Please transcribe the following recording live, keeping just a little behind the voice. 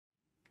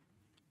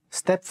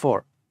Step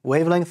 4.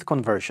 Wavelength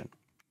conversion.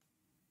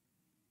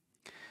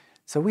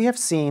 So we have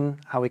seen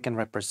how we can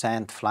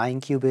represent flying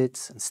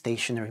qubits and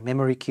stationary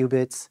memory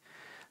qubits.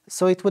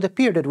 So it would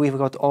appear that we've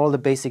got all the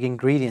basic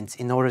ingredients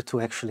in order to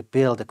actually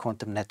build a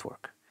quantum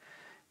network.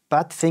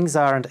 But things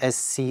aren't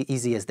as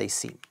easy as they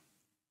seem.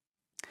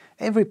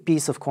 Every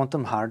piece of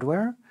quantum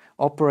hardware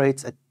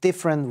operates at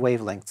different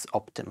wavelengths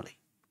optimally.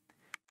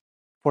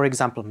 For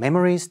example,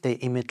 memories, they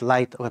emit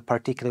light of a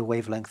particular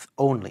wavelength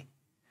only.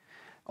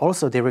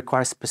 Also, they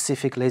require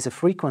specific laser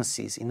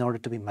frequencies in order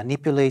to be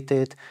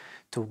manipulated,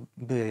 to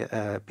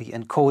be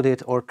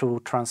encoded, or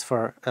to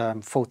transfer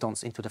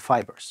photons into the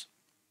fibers.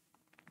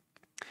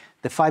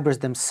 The fibers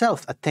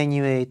themselves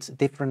attenuate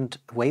different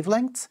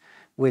wavelengths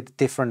with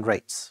different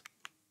rates.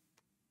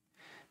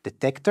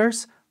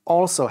 Detectors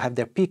also have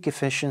their peak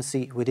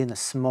efficiency within a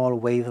small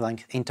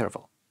wavelength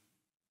interval.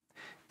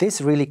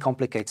 This really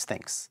complicates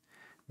things,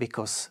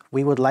 because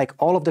we would like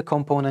all of the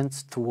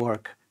components to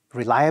work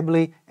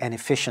reliably and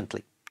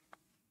efficiently.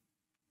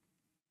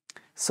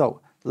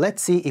 So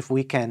let's see if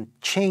we can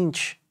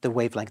change the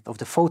wavelength of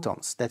the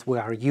photons that we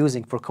are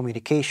using for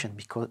communication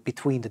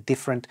between the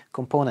different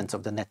components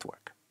of the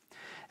network.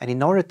 And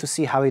in order to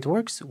see how it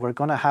works, we're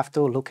going to have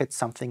to look at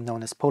something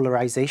known as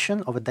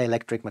polarization of a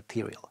dielectric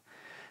material.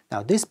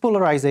 Now, this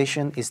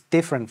polarization is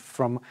different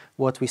from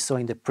what we saw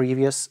in the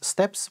previous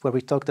steps, where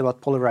we talked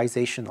about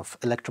polarization of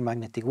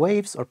electromagnetic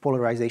waves or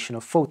polarization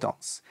of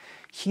photons.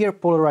 Here,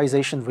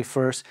 polarization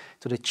refers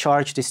to the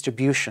charge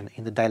distribution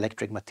in the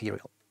dielectric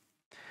material.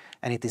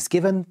 And it is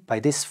given by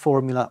this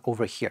formula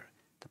over here.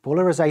 The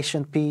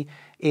polarization P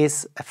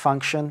is a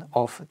function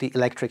of the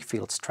electric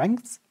field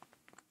strength,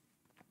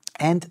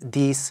 and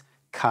these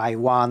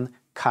chi1,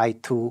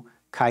 chi2,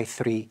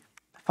 chi3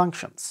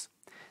 functions.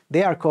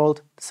 They are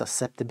called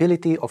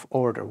susceptibility of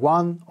order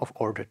 1, of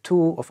order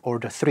 2, of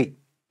order 3.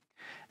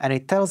 And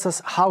it tells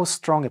us how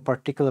strong a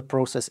particular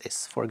process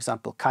is. For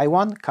example,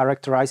 chi1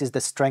 characterizes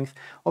the strength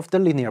of the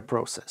linear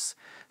process.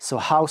 So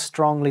how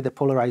strongly the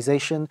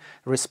polarization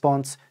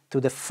responds to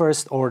the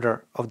first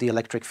order of the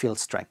electric field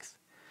strength.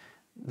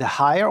 The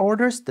higher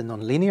orders, the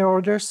nonlinear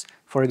orders,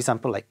 for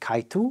example like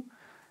chi2,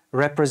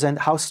 represent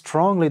how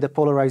strongly the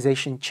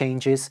polarization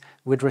changes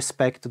with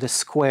respect to the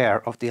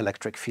square of the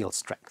electric field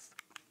strength.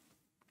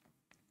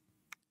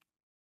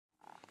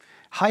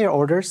 Higher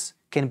orders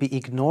can be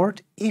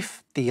ignored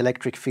if the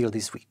electric field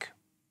is weak.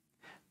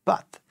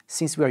 But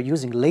since we are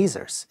using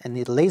lasers, and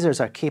the lasers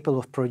are capable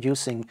of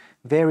producing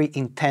very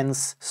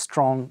intense,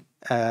 strong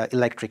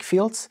electric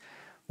fields,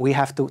 we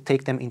have to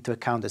take them into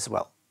account as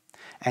well.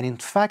 And in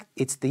fact,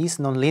 it's these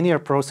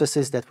nonlinear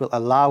processes that will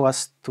allow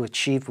us to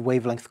achieve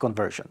wavelength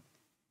conversion.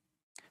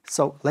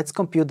 So let's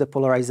compute the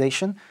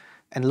polarization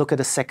and look at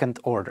the second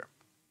order.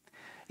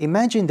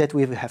 Imagine that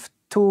we have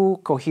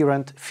two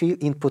coherent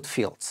input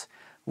fields.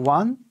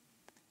 One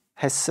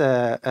has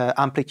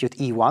amplitude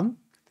E1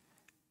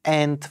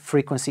 and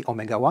frequency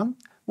omega 1,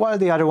 while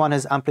the other one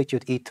has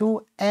amplitude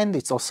E2 and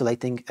it's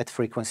oscillating at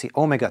frequency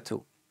omega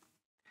 2.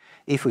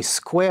 If we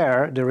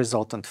square the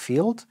resultant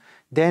field,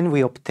 then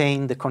we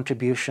obtain the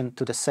contribution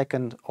to the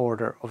second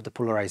order of the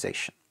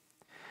polarization.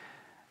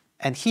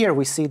 And here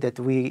we see that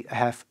we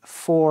have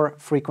 4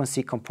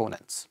 frequency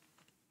components.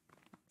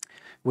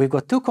 We've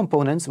got 2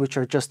 components which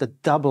are just a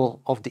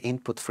double of the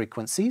input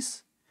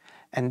frequencies,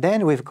 and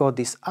then we've got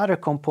these other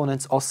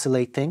components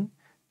oscillating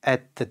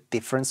at the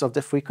difference of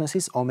the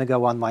frequencies, omega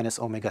 1 minus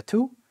omega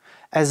 2,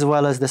 as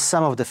well as the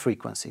sum of the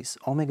frequencies,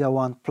 omega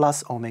 1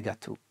 plus omega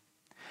 2.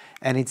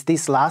 And it's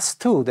these last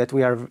two that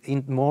we are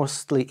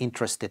mostly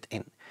interested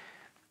in.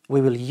 We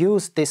will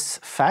use this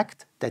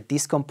fact that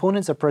these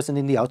components are present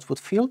in the output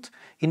field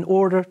in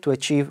order to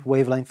achieve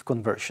wavelength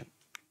conversion.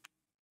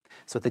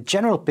 So the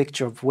general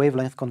picture of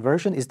wavelength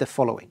conversion is the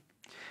following.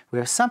 We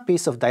have some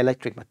piece of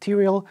dielectric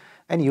material,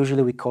 and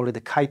usually we call it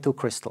a chi2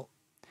 crystal.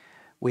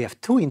 We have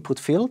 2 input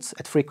fields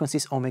at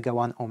frequencies omega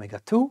 1,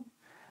 omega 2,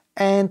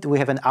 and we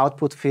have an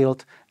output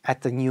field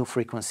at the new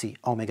frequency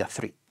omega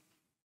 3.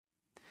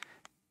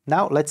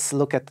 Now let's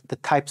look at the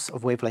types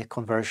of wavelength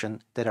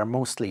conversion that are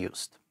mostly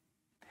used.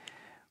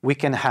 We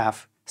can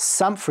have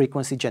some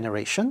frequency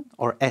generation,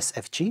 or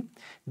SFG.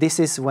 This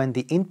is when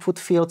the input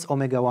fields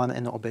omega 1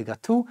 and omega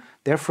 2,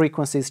 their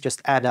frequencies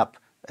just add up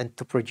and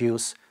to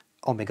produce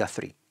omega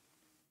 3.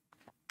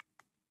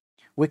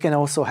 We can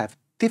also have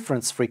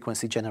difference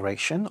frequency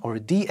generation, or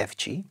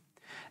DFG,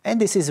 and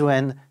this is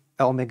when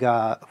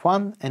omega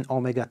 1 and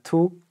omega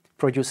 2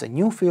 produce a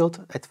new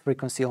field at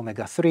frequency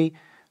omega 3,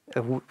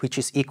 which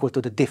is equal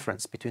to the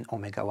difference between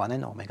omega 1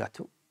 and omega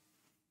 2.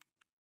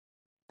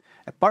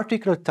 A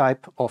particular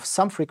type of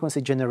some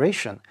frequency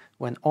generation,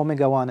 when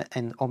omega 1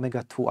 and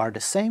omega 2 are the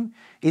same,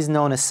 is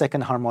known as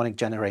second harmonic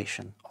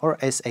generation, or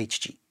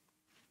SHG.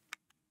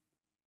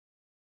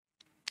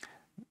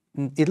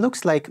 It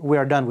looks like we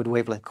are done with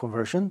wavelength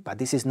conversion, but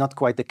this is not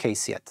quite the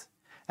case yet.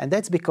 And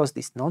that's because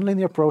these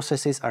nonlinear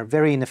processes are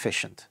very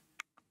inefficient.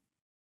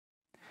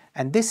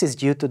 And this is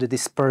due to the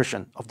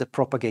dispersion of the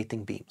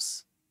propagating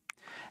beams.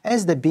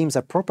 As the beams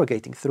are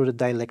propagating through the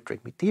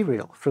dielectric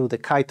material, through the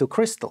Ki2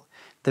 crystal,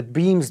 the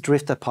beams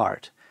drift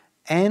apart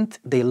and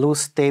they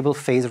lose stable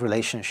phase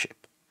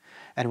relationship.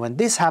 And when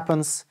this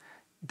happens,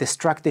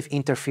 destructive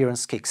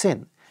interference kicks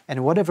in,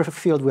 and whatever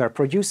field we are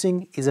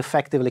producing is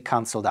effectively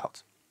cancelled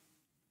out.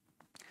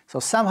 So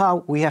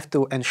somehow we have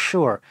to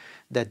ensure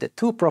that the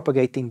two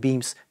propagating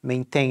beams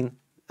maintain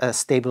a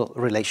stable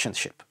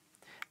relationship.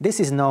 This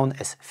is known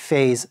as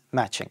phase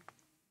matching.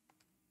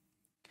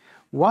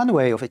 One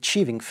way of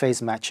achieving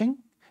phase matching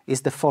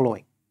is the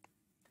following.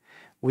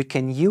 We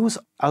can use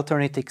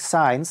alternating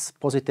signs,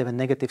 positive and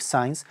negative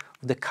signs,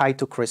 of the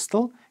Ki2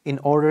 crystal in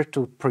order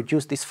to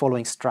produce this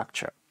following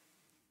structure.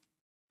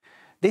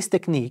 This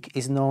technique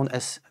is known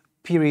as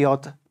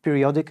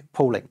periodic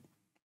polling.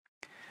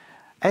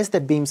 As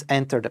the beams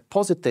enter the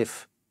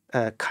positive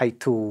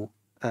Ki2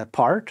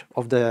 part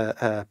of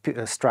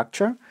the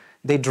structure,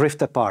 they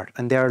drift apart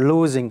and they are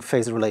losing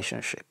phase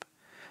relationship.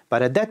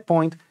 But at that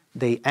point,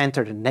 they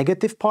enter the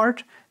negative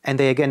part and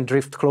they again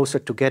drift closer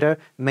together,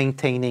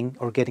 maintaining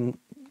or getting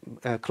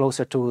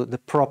closer to the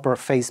proper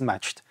phase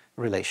matched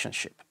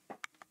relationship.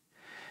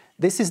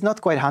 This is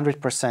not quite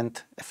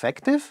 100%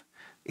 effective.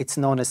 It's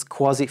known as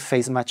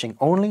quasi-phase matching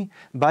only,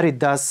 but it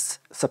does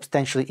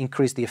substantially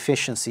increase the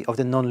efficiency of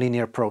the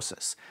nonlinear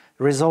process,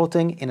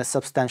 resulting in a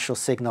substantial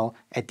signal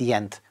at the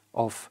end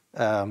of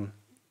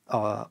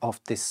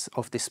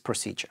this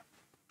procedure.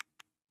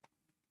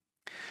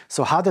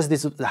 So how does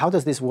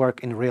this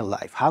work in real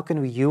life? How can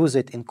we use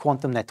it in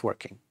quantum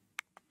networking?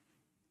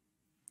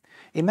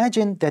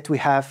 Imagine that we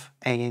have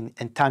an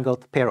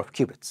entangled pair of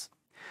qubits,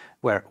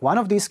 where one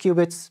of these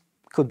qubits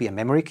could be a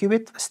memory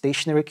qubit, a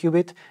stationary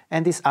qubit,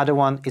 and this other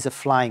one is a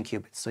flying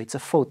qubit, so it's a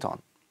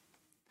photon.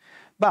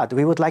 But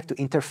we would like to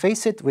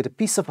interface it with a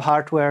piece of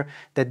hardware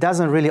that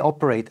doesn't really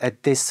operate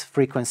at this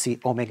frequency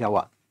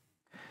omega-1.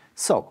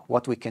 So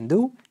what we can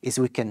do is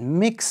we can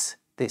mix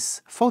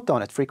this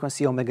photon at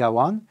frequency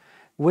omega-1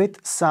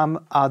 with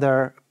some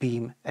other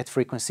beam at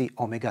frequency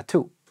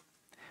omega-2.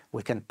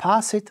 We can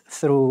pass it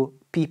through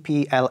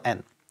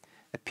PPLN,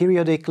 a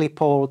periodically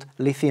poled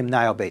lithium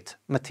niobate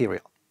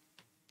material.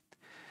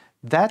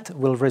 That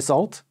will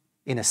result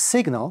in a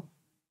signal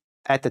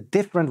at a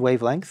different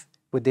wavelength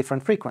with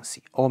different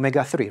frequency,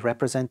 omega-3,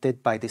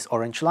 represented by this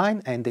orange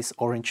line and this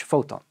orange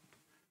photon.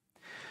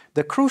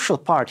 The crucial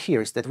part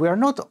here is that we are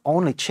not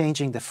only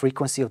changing the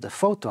frequency of the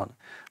photon,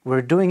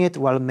 we're doing it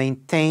while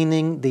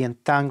maintaining the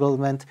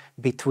entanglement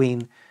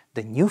between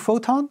the new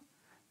photon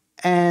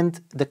and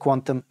the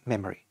quantum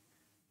memory.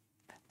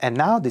 And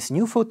now this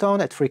new photon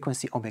at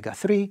frequency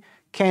omega-3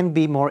 can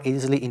be more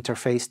easily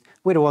interfaced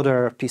with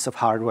whatever piece of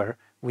hardware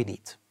we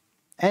need.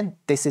 And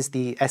this is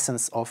the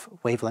essence of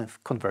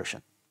wavelength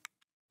conversion.